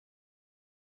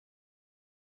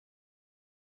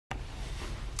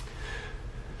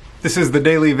This is the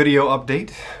daily video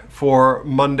update for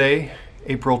Monday,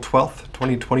 April 12th,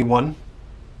 2021.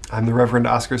 I'm the Reverend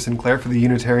Oscar Sinclair for the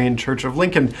Unitarian Church of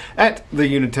Lincoln at the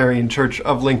Unitarian Church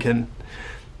of Lincoln.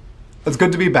 It's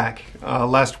good to be back.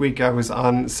 Last week I was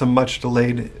on some much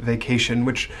delayed vacation,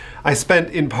 which I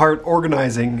spent in part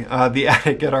organizing the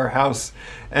attic at our house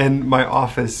and my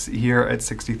office here at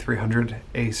 6300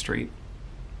 A Street.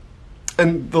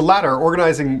 And the latter,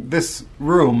 organizing this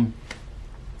room,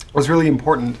 was really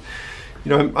important. You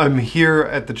know, I'm here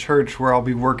at the church where I'll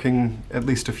be working at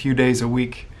least a few days a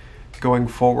week going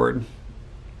forward.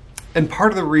 And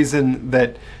part of the reason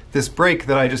that this break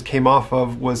that I just came off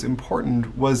of was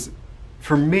important was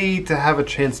for me to have a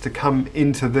chance to come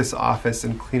into this office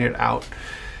and clean it out.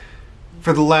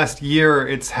 For the last year,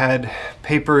 it's had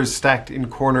papers stacked in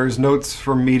corners, notes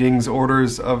from meetings,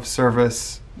 orders of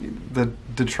service, the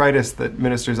detritus that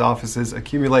ministers' offices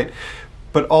accumulate,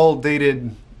 but all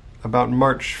dated about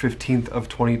March 15th of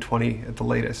 2020 at the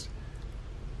latest.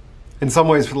 In some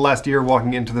ways, for the last year,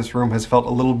 walking into this room has felt a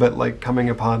little bit like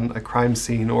coming upon a crime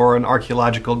scene or an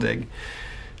archaeological dig,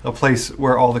 a place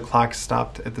where all the clocks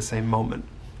stopped at the same moment.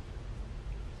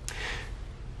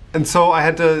 And so I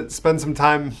had to spend some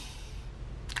time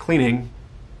cleaning,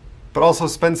 but also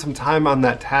spend some time on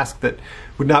that task that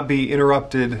would not be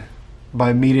interrupted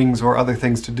by meetings or other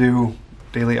things to do,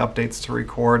 daily updates to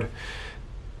record,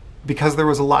 because there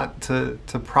was a lot to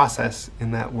process in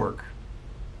that work.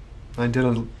 I did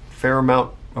a fair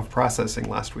amount of processing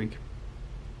last week.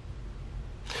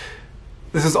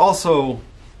 This is also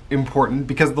important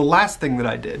because the last thing that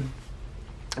I did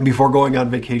before going on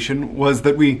vacation was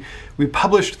that we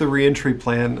published the reentry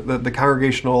plan that the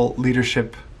congregational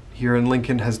leadership here in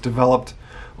Lincoln has developed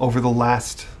over the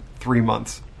last 3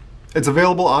 months. It's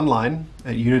available online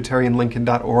at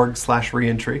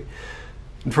unitarianlincoln.org/reentry.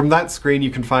 And from that screen, you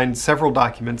can find several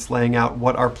documents laying out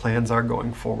what our plans are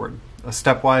going forward. A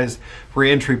stepwise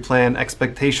reentry plan,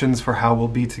 expectations for how we'll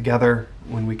be together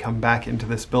when we come back into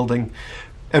this building,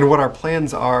 and what our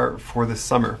plans are for this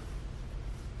summer.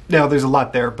 Now, there's a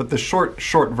lot there, but the short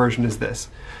version is this.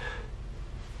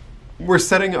 We're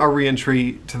setting our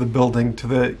reentry to the building to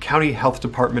the County Health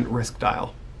Department risk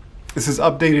dial. This is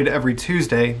updated every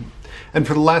Tuesday, and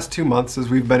for the last 2 months, as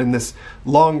we've been in this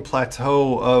long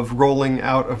plateau of rolling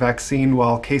out a vaccine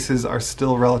while cases are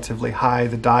still relatively high,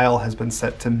 the dial has been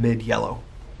set to mid-yellow.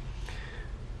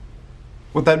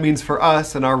 What that means for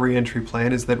us and our reentry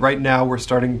plan is that right now we're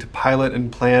starting to pilot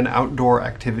and plan outdoor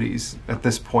activities at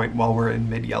this point while we're in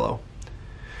mid-yellow.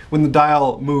 When the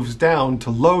dial moves down to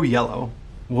low yellow,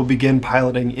 we'll begin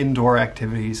piloting indoor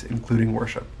activities, including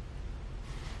worship.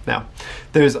 Now,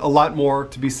 there's a lot more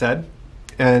to be said,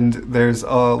 and there's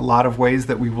a lot of ways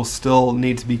that we will still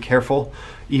need to be careful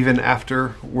even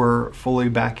after we're fully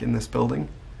back in this building.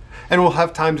 And we'll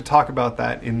have time to talk about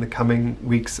that in the coming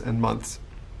weeks and months.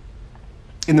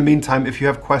 In the meantime, if you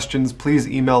have questions, please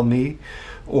email me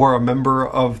or a member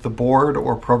of the board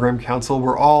or program council.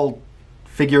 We're all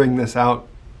figuring this out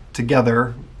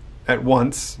together at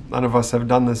once. None of us have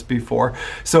done this before.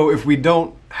 So if we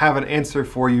don't have an answer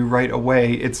for you right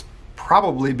away, it's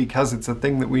probably because it's a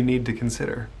thing that we need to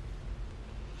consider.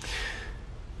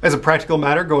 As a practical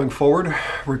matter, going forward,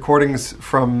 recordings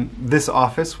from this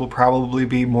office will probably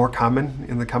be more common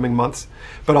in the coming months,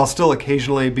 but I'll still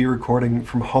occasionally be recording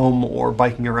from home or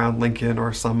biking around Lincoln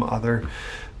or some other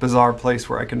bizarre place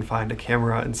where I can find a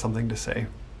camera and something to say.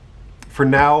 For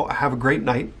now, have a great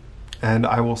night, and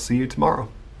I will see you tomorrow.